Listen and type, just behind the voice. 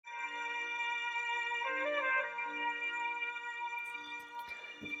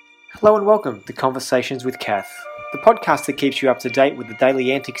Hello and welcome to Conversations with Kath, the podcast that keeps you up to date with the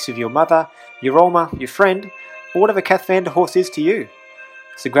daily antics of your mother, your Alma, your friend, or whatever Kath Vanderhorst is to you.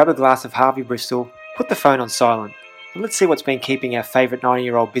 So grab a glass of Harvey Bristol, put the phone on silent, and let's see what's been keeping our favourite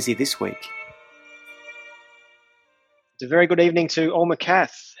 90-year-old busy this week. It's a very good evening to Alma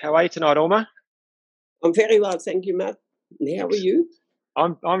Kath. How are you tonight, Alma? I'm very well, thank you, Matt. And how are you?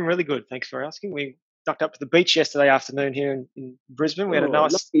 I'm really good, thanks for asking. We ducked up to the beach yesterday afternoon here in Brisbane. We had a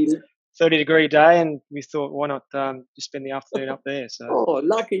nice 30-degree day, and we thought, why not just spend the afternoon up there? So,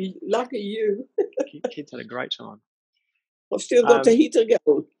 lucky you. Kids had a great time. I've still got the heater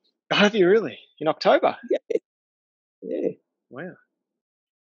going. Have you really? In October? Yeah. Wow.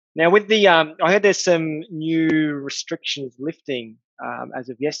 Now, with the, I heard there's some new restrictions lifting as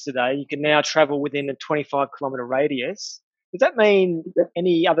of yesterday. You can now travel within a 25-kilometre radius. Does that mean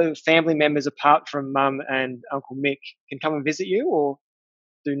any other family members apart from Mum and Uncle Mick can come and visit you, or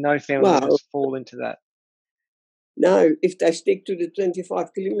do no family members fall into that? No, if they stick to the 25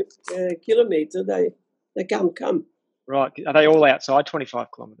 kilometre, they can't come. Right. Are they all outside 25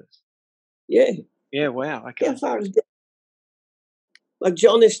 kilometres? Yeah. Yeah, wow. Okay. How far is that? Like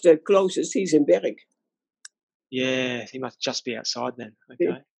John is the closest, he's in Berg. Yeah, he must just be outside then.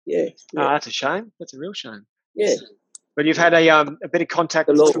 Okay. Yeah. Oh, that's a shame. That's a real shame. Yeah. But you've had a bit of contact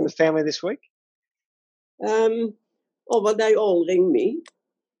from the family this week? Well, they all ring me,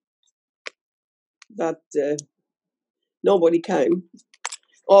 but nobody came.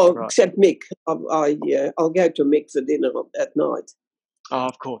 Right. Except Mick. I'll go to Mick for dinner at night. Oh,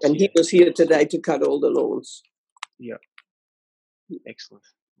 of course. And he was here today to cut all the lawns. Yeah. Excellent.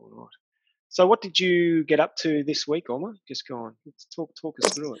 All right. So what did you get up to this week, Alma? Just go on. Let's talk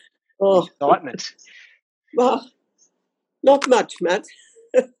us through it. Excitement. Well, not much, Matt.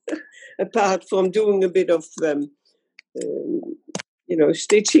 Apart from doing a bit of,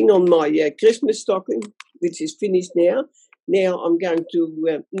 stitching on my Christmas stocking, which is finished now. Now I'm going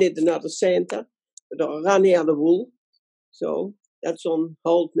to knit another Santa, but I ran out of wool. So that's on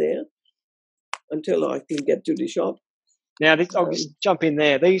hold now until I can get to the shop. Now, I'll just jump in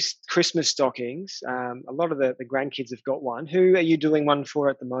there. These Christmas stockings, a lot of the grandkids have got one. Who are you doing one for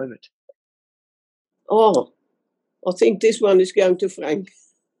at the moment? Oh, I think this one is going to Frank.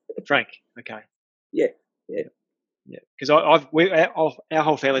 Frank, okay. Yeah. Because our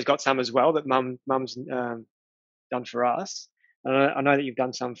whole family's got some as well that Mum's done for us. I know that you've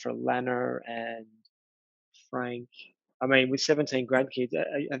done some for Lana and Frank. I mean, with 17 grandkids,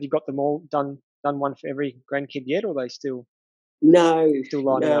 have you got them all done one for every grandkid yet, or are they still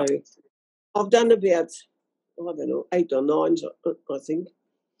lining up? I've done about, 8 or 9, I think.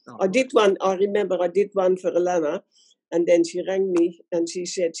 I did one. I remember I did one for Alana, and then she rang me and she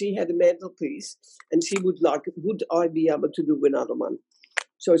said she had a mantelpiece and she would I be able to do another one,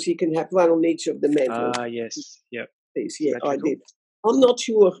 so she can have one on each of the mantel. Yes, yep. Piece. Yeah, I did. I'm not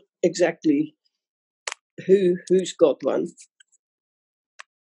sure exactly who's got one.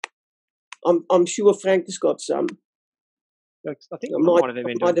 I'm sure Frank has got some. I think I might have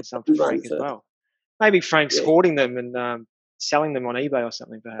been doing some for Frank as well. Maybe Frank's hoarding them and selling them on eBay or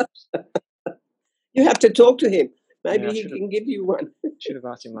something, perhaps. You have to talk to him. Maybe he can give you one. Should have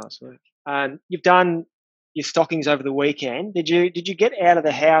asked him last week. You've done your stockings over the weekend. Did you get out of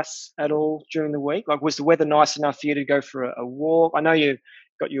the house at all during the week? Like, was the weather nice enough for you to go for a walk? I know you've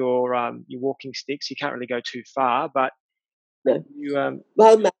got your walking sticks. You can't really go too far, but you.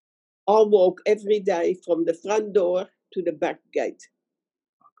 Well, Matt, I'll walk every day from the front door to the back gate.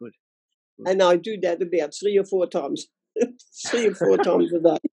 Oh, good. And I do that about 3 or 4 times. 3 or 4 times a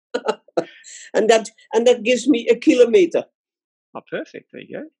day. and that gives me a kilometre. Oh, perfect. There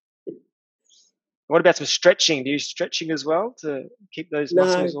you go. What about some stretching? Do you stretching as well to keep those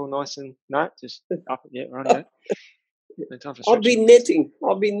muscles all nice and just up? Yeah, right. No time for stretching.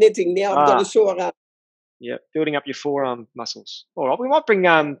 I'll be knitting now. I've got a sore arm. Yeah, building up your forearm muscles. All right, we might bring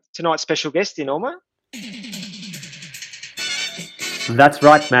tonight's special guest in, Alma. That's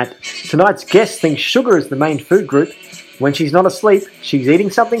right, Matt. Tonight's guest thinks sugar is the main food group. When she's not asleep, she's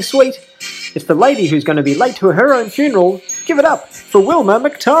eating something sweet. It's the lady who's going to be late to her own funeral. Give it up for Wilma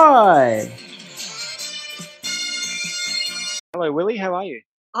McTighe. Hello, Willie. How are you?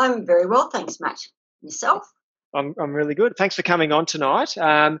 I'm very well, thanks, Matt. Yourself? I'm really good. Thanks for coming on tonight.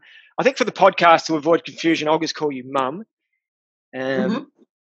 I think for the podcast, to avoid confusion, I'll just call you Mum.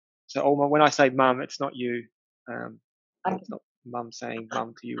 So, Alma, when I say Mum, it's not you. It's not Mum saying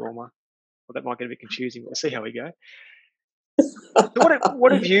Mum to you, Alma. Well, that might get a bit confusing, but we'll see how we go. So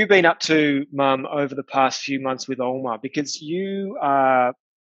what have you been up to, Mum, over the past few months with Alma? Because you are,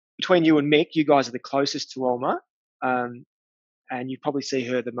 between you and Mick, you guys are the closest to Alma. and you probably see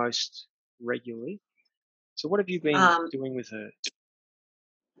her the most regularly. So what have you been doing with her?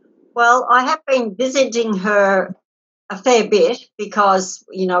 Well, I have been visiting her a fair bit because,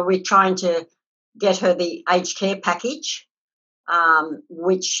 we're trying to get her the aged care package,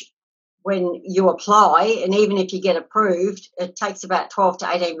 which when you apply, and even if you get approved, it takes about 12 to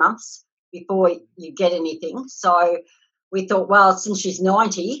 18 months before you get anything. So we thought, well, since she's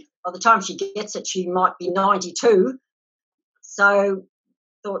 90, by the time she gets it, she might be 92. So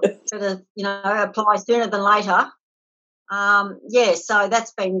thought better, apply sooner than later. So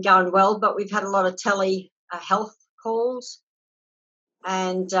that's been going well, but we've had a lot of health calls,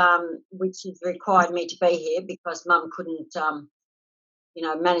 and which has required me to be here because Mum couldn't,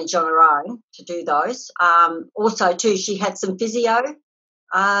 manage on her own to do those. Also, too, she had some physio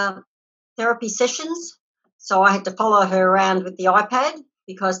therapy sessions, so I had to follow her around with the iPad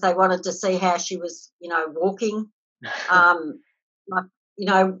because they wanted to see how she was, walking,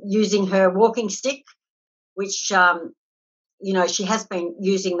 using her walking stick, which, she has been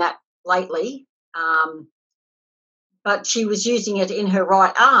using that lately, but she was using it in her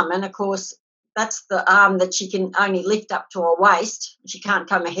right arm, and of course that's the arm that she can only lift up to her waist. She can't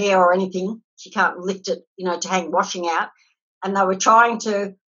comb her hair or anything. She can't lift it, to hang washing out. And they were trying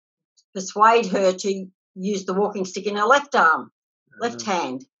to persuade her to use the walking stick in her left arm, left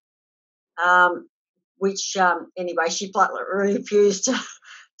hand, which anyway, she flatly refused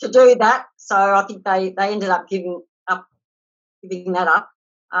to do that. So I think they ended up giving that up.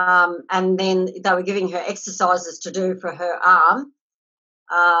 And then they were giving her exercises to do for her arm.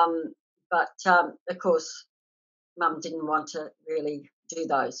 But of course, Mum didn't want to really do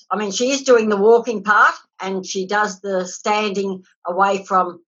those. I mean, she is doing the walking part, and she does the standing away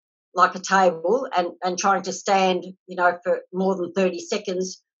from like a table and trying to stand, for more than 30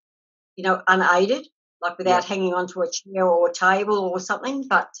 seconds, unaided, like without hanging onto a chair or a table or something.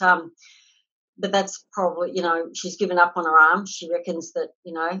 But that's probably, she's given up on her arm. She reckons that,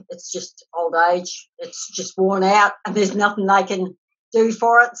 it's just old age. It's just worn out and there's nothing they can do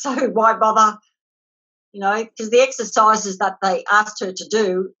for it. So why bother, because the exercises that they asked her to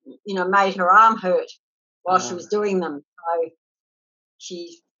do, made her arm hurt while she was doing them. So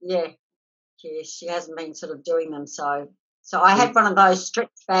she hasn't been sort of doing them. So I had one of those stretch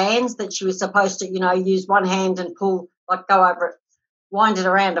bands that she was supposed to, use one hand and pull, like go over it, wind it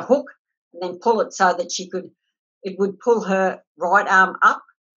around a hook, and then pull it so that it would pull her right arm up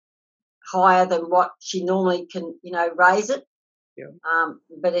higher than what she normally can, raise it. Yeah.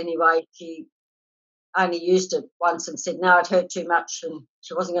 But anyway, she only used it once and said, no, it hurt too much and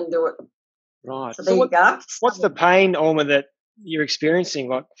she wasn't going to do it. Right. So there you go. What's the pain, Alma, that you're experiencing?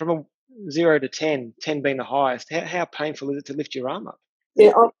 Like from a 0 to 10, 10 being the highest, how painful is it to lift your arm up?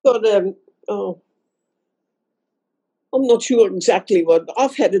 Yeah, I've got, I'm not sure exactly what.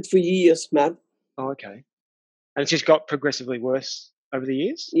 I've had it for years, Matt. Oh, okay. And it's just got progressively worse over the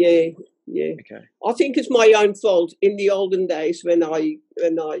years? Yeah. Okay. I think it's my own fault. In the olden days when I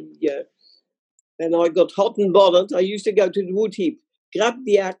got hot and bothered, I used to go to the wood heap, grab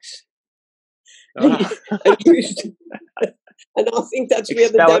the axe, and I think that's where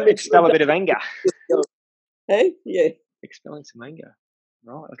the damage. Expel a bit of anger. Hey? Yeah. Expelling some anger.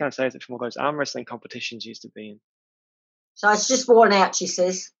 Right. I was going to say, is it from all those arm wrestling competitions you used to be in? So it's just worn out, she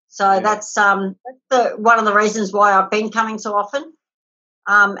says. So that's one of the reasons why I've been coming so often.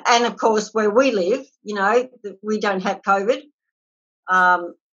 And, of course, where we live, we don't have COVID.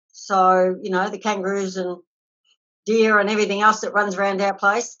 So, the kangaroos and deer and everything else that runs around our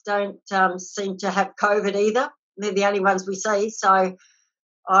place don't seem to have COVID either. They're the only ones we see. So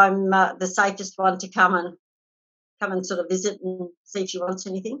I'm the safest one to come and sort of visit and see if she wants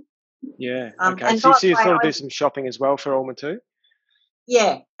anything. Yeah, okay. So you sort of do some shopping as well for Alma too?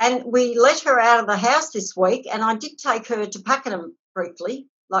 Yeah, and we let her out of the house this week, and I did take her to Pakenham briefly,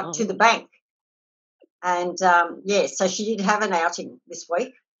 to the bank. And, so she did have an outing this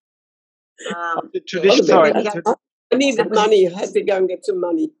week. I needed money. I had to go and get some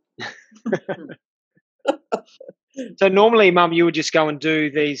money. So normally, Mum, you would just go and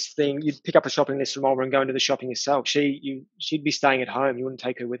do these things. You'd pick up a shopping list from Alma and go and do the shopping yourself. She'd be staying at home. You wouldn't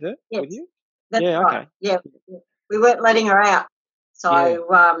take her with her? Yes, with you? That's right. Okay. Yeah, we weren't letting her out. So,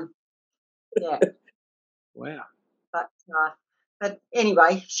 yeah. Wow. But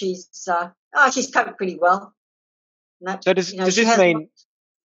anyway, she's coped pretty well. So does this mean?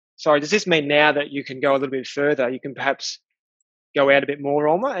 Sorry, does this mean now that you can go a little bit further? You can perhaps go out a bit more,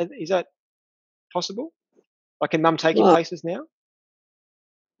 Alma? Is that possible? Like, can Mum take you places now?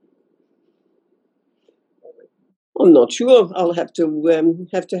 I'm not sure. I'll have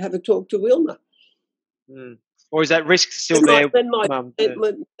to have a talk to Wilma. Or is that risk still there, Mum?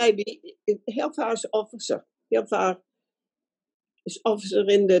 Maybe, how far is Officer? How far is Officer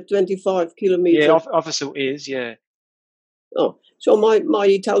in the 25 kilometre? Yeah, Officer is, yeah. Oh, so my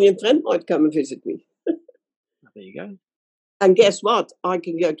Italian friend might come and visit me. There you go. And guess what? I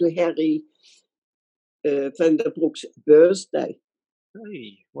can go to Harry van der Broek's birthday.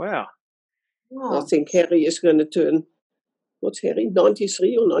 Hey, wow. I think Harry is going to turn, what's Harry,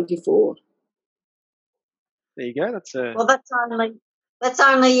 93 or 94? There you go. Well, that's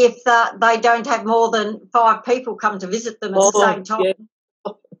only if they don't have more than 5 people come to visit them at the same time. Yeah.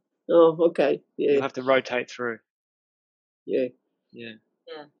 Oh, okay. Yeah. You'll have to rotate through. Yeah. Yeah.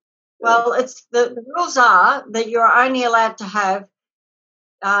 Yeah. Well, it's the rules are that you're only allowed to have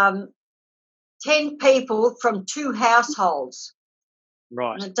 10 people from 2 households.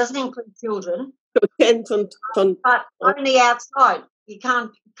 Right. And it doesn't include children. So 10 from but only outside. You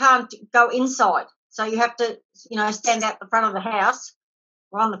can't go inside. So you have to, stand out the front of the house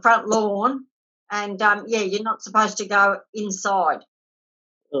or on the front lawn, and you're not supposed to go inside.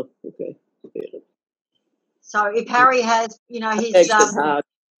 Oh, okay. Yeah. So if Harry has, his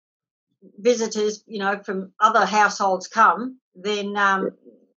visitors, from other households come, then they're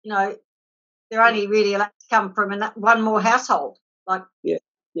only really allowed to come from one more household. Like, that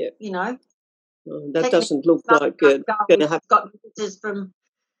doesn't look like going to have. Got visitors from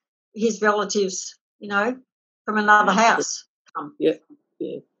his relatives, from another house. Yeah,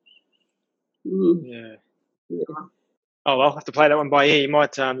 yeah. Mm. Yeah. Oh, I'll have to play that one by ear. You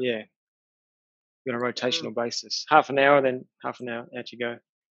might, on a rotational basis. Half an hour, then half an hour. Out you go,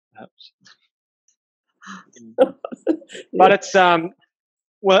 perhaps. But it's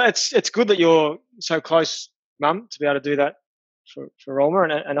it's good that you're so close, Mum, to be able to do that for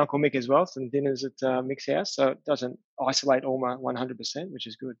Alma and Uncle Mick as well. Some dinners at Mick's house, so it doesn't isolate Alma 100%, which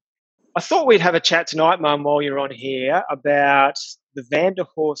is good. I thought we'd have a chat tonight, Mum, while you're on here, about the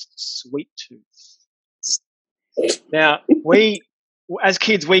Vanderhorst Sweet Tooth. Now, as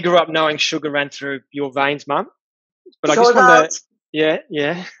kids, we grew up knowing sugar ran through your veins, Mum. But I just wanted to,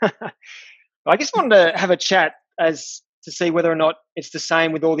 I just wanted to have a chat to see whether or not it's the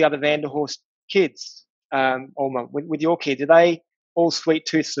same with all the other Vanderhorst kids, Alma, with your kids. Are they all sweet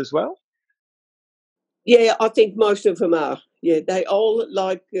tooths as well? Yeah, I think most of them are. Yeah, they all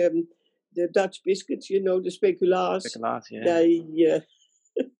like the Dutch biscuits, the speculaas. Speculaas, yeah.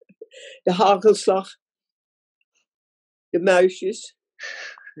 The hagelslag, the muisjes.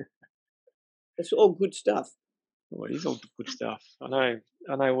 It's all good stuff. Well, it is all good stuff. I know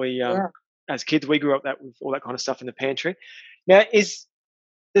we, as kids, we grew up with all that kind of stuff in the pantry. Now, does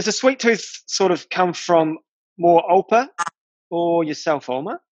the sweet tooth sort of come from more Olpa or yourself,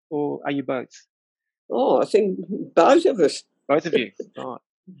 Alma, or are you both? Oh, I think both of us. Both of you, right?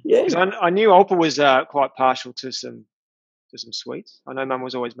 Yeah. Because I knew Olpa was quite partial to some sweets. I know Mum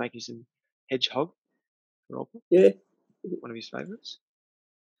was always making some hedgehog for Olpa. Yeah. One of his favourites.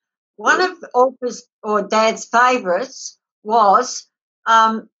 One of Olpa's or Dad's favourites was,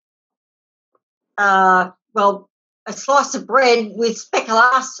 a slice of bread with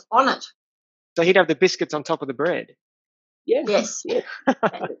speculaas on it. So he'd have the biscuits on top of the bread? Yeah. Yes. Yeah.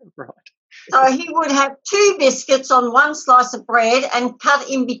 Right. So he would have 2 biscuits on one slice of bread and cut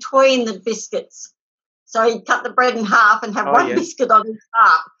in between the biscuits. So he'd cut the bread in half and have one biscuit on each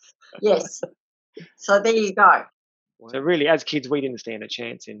half. Yes. So there you go. So really, as kids, we didn't stand a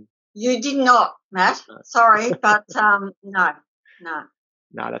chance in... You did not, Matt. No. Sorry, but no.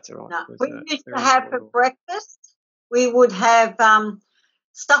 No, that's all right. No. We used to have for breakfast, we would have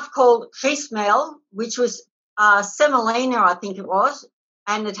stuff called gismel, which was semolina, I think it was,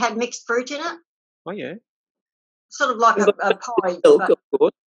 and it had mixed fruit in it. Oh, yeah. Sort of like a pie. Milk, of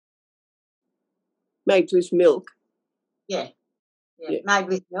course. Made with milk. Yeah, made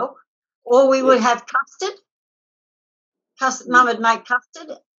with milk. Or we would have custard. Mum would make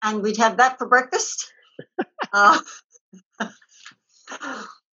custard, and we'd have that for breakfast.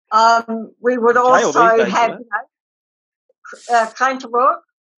 We would also have krentenbrood,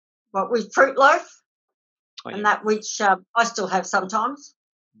 with fruit loaf, and that which I still have sometimes.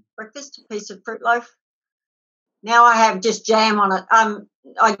 Breakfast, a piece of fruit loaf. Now I have just jam on it.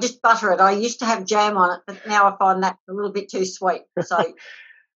 I just butter it. I used to have jam on it, but now I find that a little bit too sweet. So,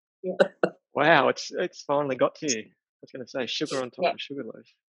 yeah. Wow, it's finally got to you. I was going to say sugar on top of sugar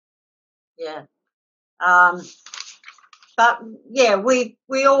loaf. Yeah. But yeah, we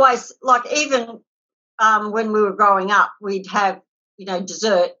always, like, even when we were growing up, we'd have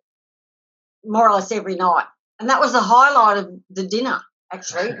dessert more or less every night, and that was the highlight of the dinner.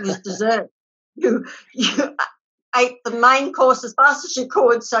 Actually, was dessert. You ate the main course as fast as you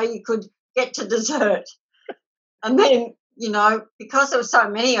could, so you could get to dessert. And then, because there were so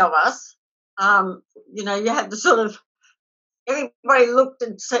many of us, you had to sort of, everybody looked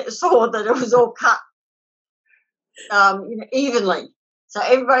and saw that it was all cut evenly. So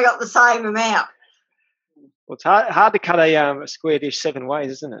everybody got the same amount. Well, it's hard to cut a square dish 7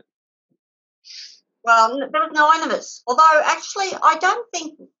 ways, isn't it? Well, there was 9 of us. Although, actually, I don't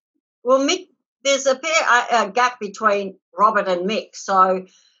think, Mick, there's a fair gap between Robert and Mick. So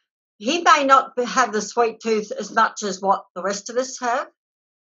he may not have the sweet tooth as much as what the rest of us have.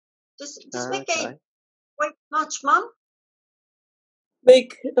 Does Mick eat sweet much, Mum?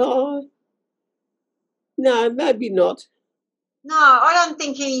 Mick, no, maybe not. No, I don't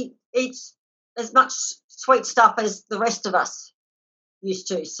think he eats as much sweet stuff as the rest of us used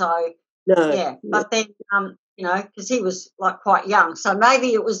to. So, No. yeah. But then, because he was quite young. So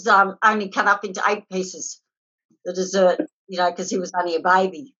maybe it was only cut up into 8 pieces, the dessert, because he was only a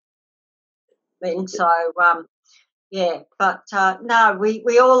baby then. So, yeah. But, no,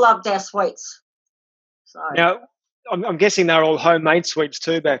 we all loved our sweets. So. Now, I'm guessing they were all homemade sweets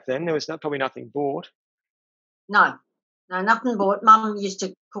too back then. There was probably nothing bought. No, nothing bought. Mum used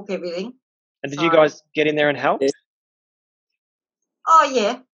to cook everything. And did you guys get in there and help? Yeah. Oh,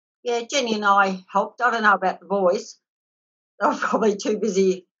 yeah. Yeah, Jenny and I helped. I don't know about the boys. They were probably too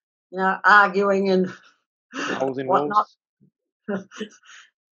busy, arguing and Holes in whatnot. walls.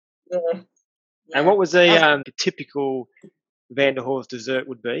 Yeah. And what was the typical Van der Horst dessert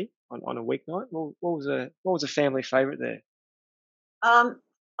would be on a weeknight? What was a family favourite there? I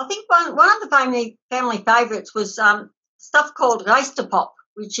think one of the family favourites was stuff called Reisterpop,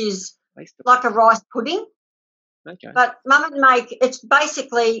 which is like a rice pudding. Okay. But Mum would it's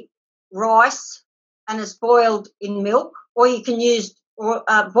basically rice and it's boiled in milk, or you can use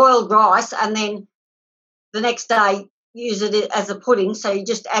boiled rice and then the next day use it as a pudding. So you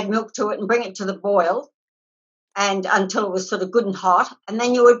just add milk to it and bring it to the boil and until it was sort of good and hot. And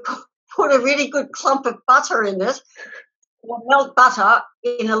then you would put a really good clump of butter in it, or melt butter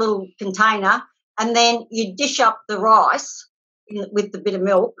in a little container, and then you dish up the rice with the bit of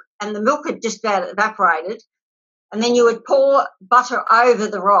milk, and the milk had just about evaporated. And then you would pour butter over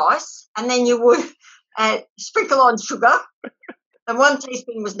the rice, and then you would sprinkle on sugar. And 1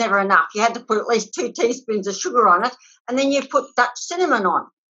 teaspoon was never enough. You had to put at least 2 teaspoons of sugar on it. And then you put Dutch cinnamon on.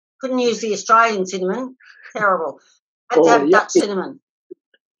 Couldn't use the Australian cinnamon. Terrible. Had to have Dutch cinnamon.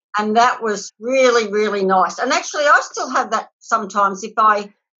 And that was really, really nice. And actually, I still have that sometimes. If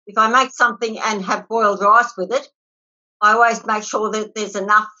I make something and have boiled rice with it, I always make sure that there's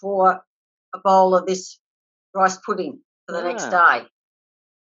enough for a bowl of this rice pudding for the next day.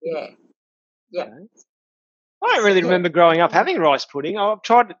 Yeah. Yeah. Okay. I don't really remember growing up having rice pudding. I've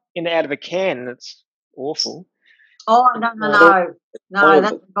tried it out of a can and it's awful. Oh, no,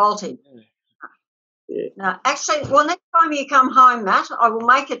 that's revolting. Yeah. No, actually, well, next time you come home, Matt, I will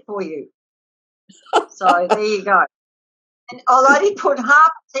make it for you. So there you go. And I'll only put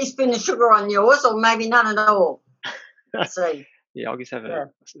half a teaspoon of sugar on yours, or maybe none at all. Let's see. Yeah, I'll just have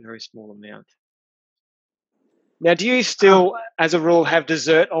a very small amount. Now, do you still, as a rule, have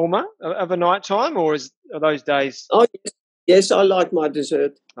dessert, Alma, of a night time, or are those days? Oh, yes, I like my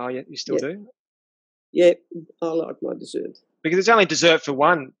dessert. Oh, yeah, you still do? Yeah, I like my dessert. Because it's only dessert for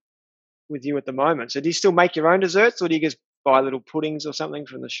one with you at the moment. So do you still make your own desserts, or do you just buy little puddings or something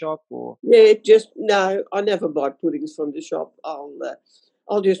from the shop? Or yeah, no, I never buy puddings from the shop.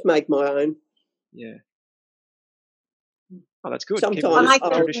 I'll just make my own. Yeah. Oh, that's good. Sometimes keep the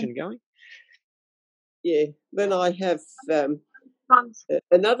tradition going. Yeah, when I have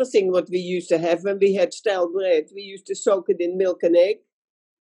another thing what we used to have when we had stale bread, we used to soak it in milk and egg,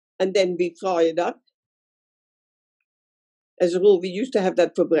 and then we fry it up. As a rule, we used to have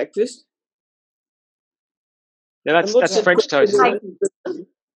that for breakfast. Yeah, that's French toast, isn't it?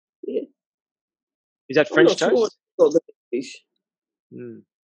 Yeah. Is that French toast?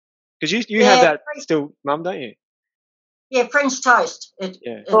 Because you have that still, Mum, don't you? Yeah, French toast. It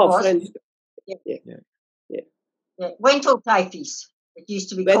was. French. Yeah. Wenteltefies, it used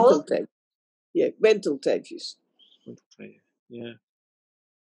to be called. Yeah, wenteltefies. Yeah.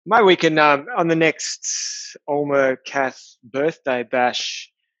 Maybe we can, on the next Alma Kath birthday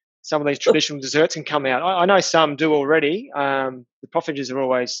bash, some of these traditional desserts can come out. I know some do already. The poffertjes are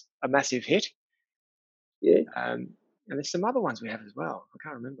always a massive hit. Yeah. And there's some other ones we have as well. I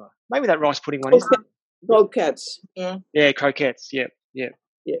can't remember. Maybe that rice pudding one is. Croquettes. Yeah. Yeah, croquettes. Yeah.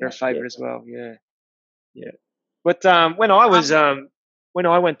 They're a favourite as well. Yeah. But when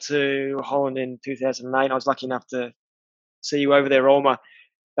I went to Holland in 2008, I was lucky enough to see you over there, Alma.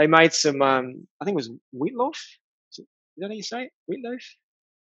 They made some, I think it was wheatloaf. Is that how you say it? Wheatloaf?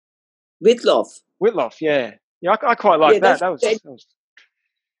 Wheatloaf. Wheatloaf, yeah. Yeah, I quite like that. That was.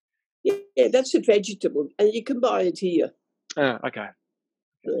 Yeah, that's a vegetable, and you can buy it here. Oh, okay.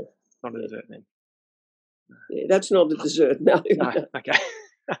 Yeah. Not a dessert then. Yeah, that's not a dessert. No. No. Okay.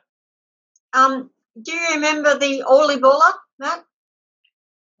 Do you remember the Orly Baller, Matt?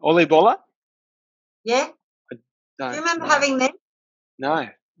 Orly Baller? Yeah. I Do you remember having them? No.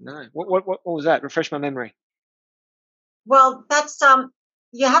 What was that? Refresh my memory. Well, that's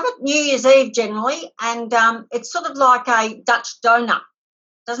you have it New Year's Eve generally, and it's sort of like a Dutch donut.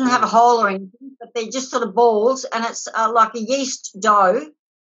 Doesn't have a hole or anything, but they're just sort of balls, and it's like a yeast dough,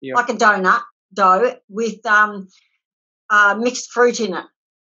 like a donut dough with mixed fruit in it.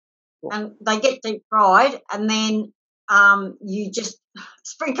 Cool. And they get deep fried, and then you just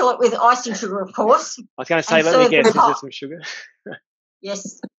sprinkle it with icing sugar, of course. I was going to say, let me guess, is there some sugar?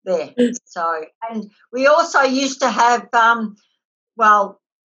 Yes, there. So, and we also used to have,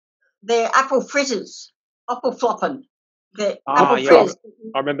 they're apple fritters, apple flopping. I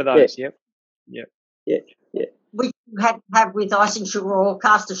remember those. Yep. We had to have with icing sugar or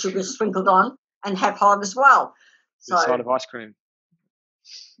caster sugar sprinkled on and have hot as well. So, the side of ice cream.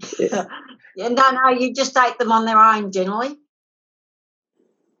 Yeah, no, you just ate them on their own generally.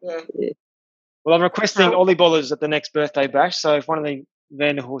 Yeah. Well, I'm requesting Orly Ballers at the next birthday bash, so if one of the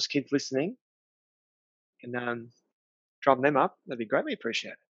Vanderhorst kids listening can drum them up, that'd be greatly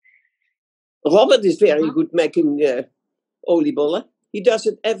appreciated. Robert is very good making Orly Baller. He does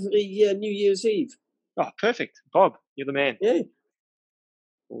it every New Year's Eve. Oh, perfect. Bob, you're the man. Yeah.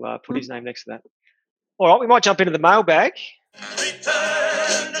 We'll put his name next to that. All right, we might jump into the mailbag.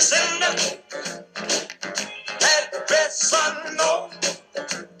 Return to sender. Address unknown.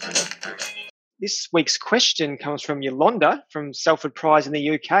 This week's question comes from Yolanda from Salford Prize in the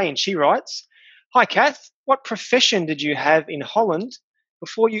UK, and she writes, "Hi, Kath. What profession did you have in Holland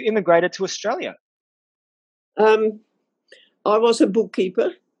before you immigrated to Australia?" I was a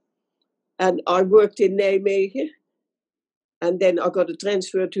bookkeeper, and I worked in Nijmegen, and then I got a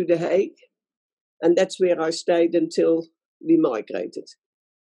transfer to The Hague, and that's where I stayed until we migrated.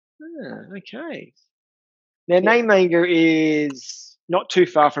 Okay. Now, Nijmegen is not too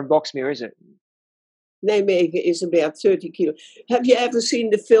far from Boxmeer, is it? Nijmegen is about 30 kilometers. Have you ever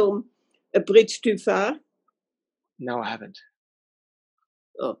seen the film A Bridge Too Far? No, I haven't.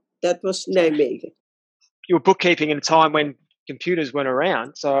 Oh, that was Nijmegen. You were bookkeeping in a time when computers weren't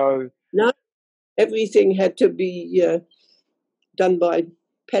around, so... No, everything had to be done by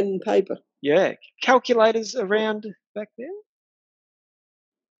pen and paper. Yeah. Calculators around back then?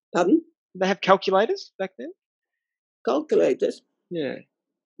 Pardon? They have calculators back then? Calculators? Yeah.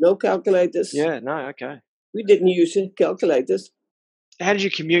 No calculators. Yeah, no, okay. We didn't use calculators. How did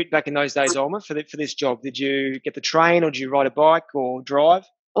you commute back in those days, Olma, for this job? Did you get the train, or did you ride a bike or drive?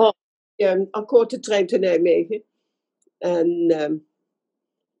 Oh, yeah, I caught the train to Nijmegen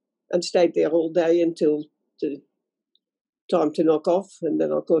and stayed there all day until the time to knock off, and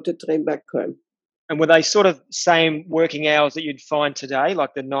then I caught the train back home. And were they sort of same working hours that you'd find today,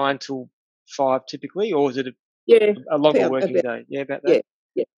 like the 9 till 5 typically, or was it a longer working day? Yeah, about that?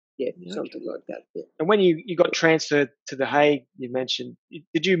 Yeah, something like that. Yeah. And when you got transferred to The Hague, you mentioned,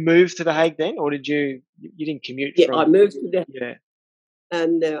 did you move to The Hague then, or did you didn't commute? Yeah, I moved to The Hague. Yeah.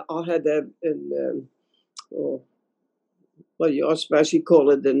 And I had I suppose you call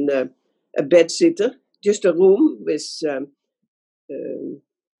it a bed sitter, just a room with a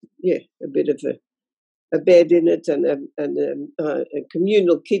bit of a bed in it and a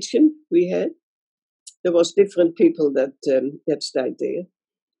communal kitchen we had. There was different people that stayed there.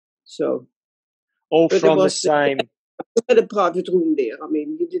 So all from the same. We had a private room there. I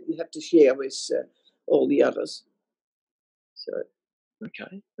mean, you didn't have to share with all the others. So.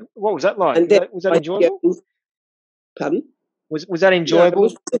 Okay. What was that like? Was that enjoyable? Pardon? Was that enjoyable?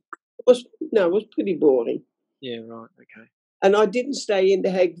 It was pretty boring. Yeah, right. Okay. And I didn't stay in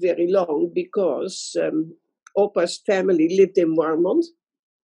The Hague very long because Oppa's family lived in Warmond,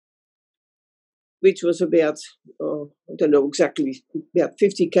 which was about, I don't know exactly, about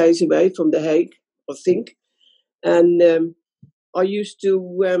 50 k's away from The Hague, I think. And I used to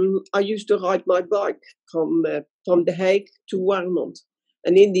ride my bike from The Hague to Warmond,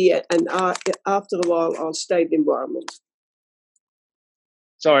 and after a while I stayed in Warmond.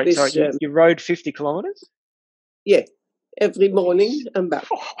 Sorry, you rode 50 kilometres? Yeah, every morning and back,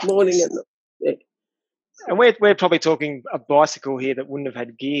 morning and night. Yeah. And we're probably talking a bicycle here that wouldn't have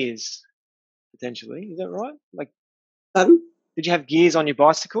had gears, potentially. Is that right? Like, pardon? Did you have gears on your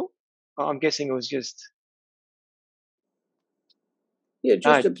bicycle? I'm guessing it was just. Yeah,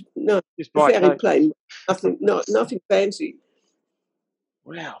 just very plain. Nothing fancy.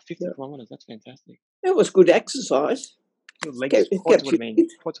 Wow, 50 kilometres. That's fantastic. It was good exercise. Your legs, quads would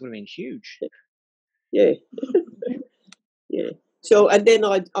have been huge. Yeah. Yeah. So, and then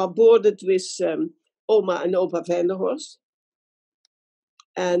I boarded with Oma and Opa Vanderhorst.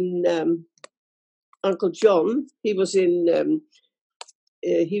 And Uncle John, he was in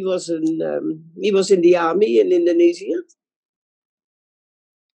the army in Indonesia.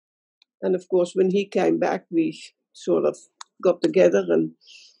 And of course, when he came back, we sort of got together, and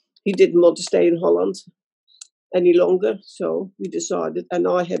he didn't want to stay in Holland any longer. So we decided, and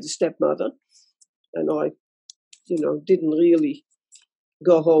I had a stepmother, and I, didn't really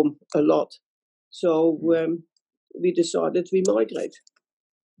go home a lot. So we decided we migrate.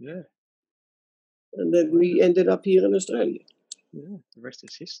 Yeah. And then we ended up here in Australia. Yeah, the rest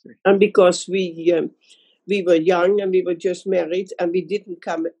is history. And because we were young and we were just married and we didn't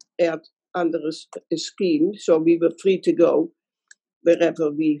come out under a scheme, so we were free to go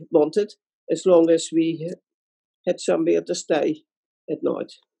wherever we wanted, as long as we had somewhere to stay at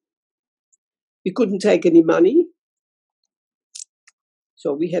night. We couldn't take any money,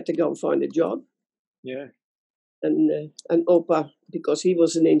 so we had to go and find a job. Yeah. And Opa, because he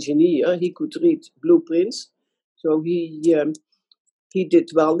was an engineer, he could read blueprints, so he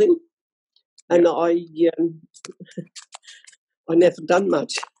did welding, and I never done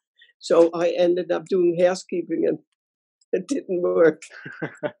much, so I ended up doing housekeeping, and it didn't work.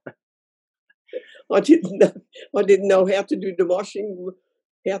 I didn't know how to do the washing,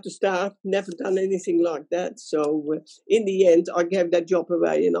 how to start. Never done anything like that. So in the end, I gave that job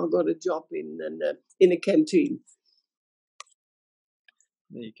away, and I got a job in a canteen.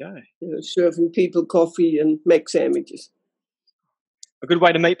 There you go. Serving people coffee and make sandwiches. A good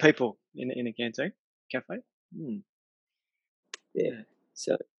way to meet people in a canteen cafe. Yeah.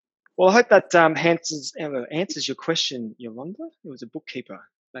 So. Well, I hope that answers your question, Yolanda. It was a bookkeeper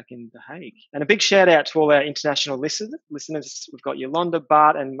back in The Hague. And a big shout out to all our international listeners. We've got Yolanda,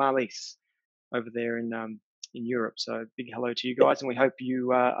 Bart, and Marlies over there in Europe. So big hello to you guys, and we hope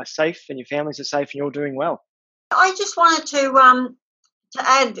you are safe and your families are safe and you're doing well. I just wanted to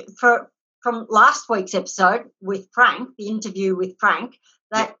add from last week's episode with Frank, the interview with Frank,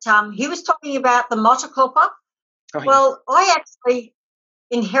 that he was talking about the Motteklopper. Oh, well, I actually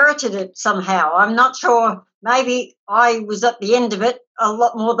inherited it somehow. I'm not sure. Maybe I was at the end of it a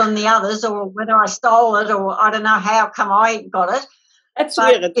lot more than the others, or whether I stole it, or I don't know how come I got it. That's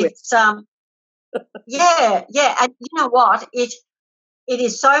weird. It's yeah, and you know what? It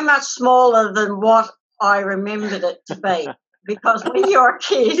is so much smaller than what I remembered it to be. Because when you're a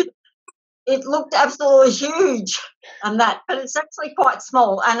kid, it looked absolutely huge, but it's actually quite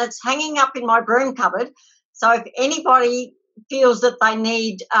small, and it's hanging up in my broom cupboard. So if anybody feels that they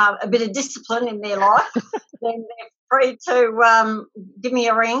need a bit of discipline in their life, then they're free to give me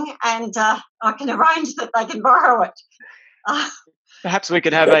a ring, and I can arrange that they can borrow it. Perhaps we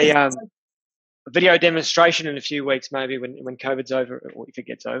could have a video demonstration in a few weeks, maybe when COVID's over, or if it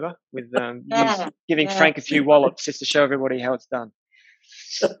gets over, with giving Frank a few wallets just to show everybody how it's done.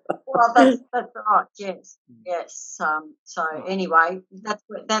 Well, that's right. Yes. So anyway,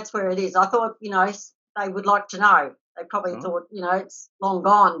 that's where it is. I thought they would like to know. They probably thought it's long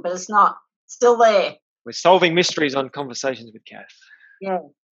gone, but it's not. It's still there. We're solving mysteries on Conversations with Kath. Yeah,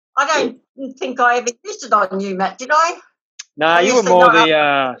 I don't think I ever used it on you, Matt. Did I? No, you were more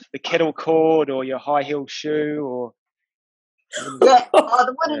the kettle cord or your high heel shoe or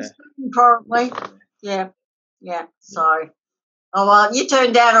the wooden spoon probably. Yeah. So, well, you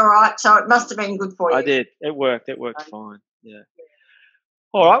turned out all right, so it must have been good for you. I did. It worked. Fine. Yeah.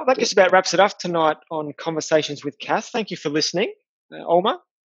 All right. Well, that just about wraps it up tonight on Conversations with Kath. Thank you for listening, Alma.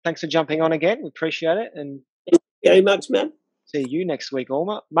 Thanks for jumping on again. We appreciate it, and thank you very much, man. See you next week,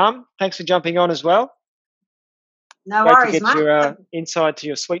 Alma. Mum, thanks for jumping on as well. No worries, mate. To get your insight to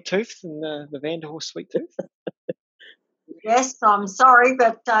your sweet tooth and the Vanderhorst sweet tooth. Yes, I'm sorry,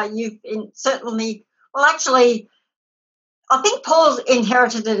 but you've certainly. Well, actually, I think Paul's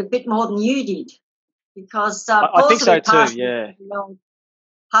inherited it a bit more than you did, because I think so too. Yeah.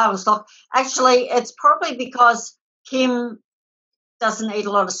 Harvest. Actually, it's probably because Kim doesn't eat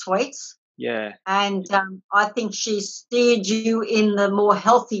a lot of sweets. Yeah. And I think she steered you in the more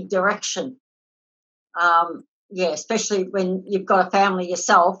healthy direction. Especially when you've got a family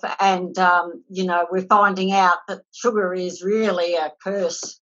yourself, and we're finding out that sugar is really a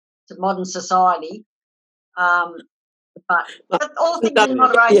curse to modern society. But all things in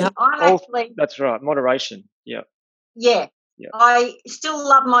moderation. That's right, moderation. Yeah. Yeah. I still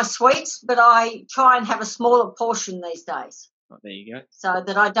love my sweets, but I try and have a smaller portion these days. Oh, there you go. So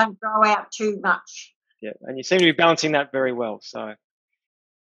that I don't throw out too much. Yeah, and you seem to be balancing that very well. So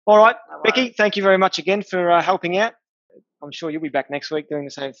All right, No worries. Becky, thank you very much again for helping out. I'm sure you'll be back next week doing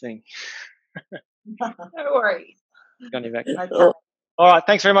the same thing. No worries. On your back. Okay. Oh, All right,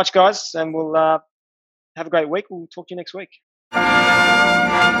 thanks very much, guys, and we'll have a great week. We'll talk to you next week.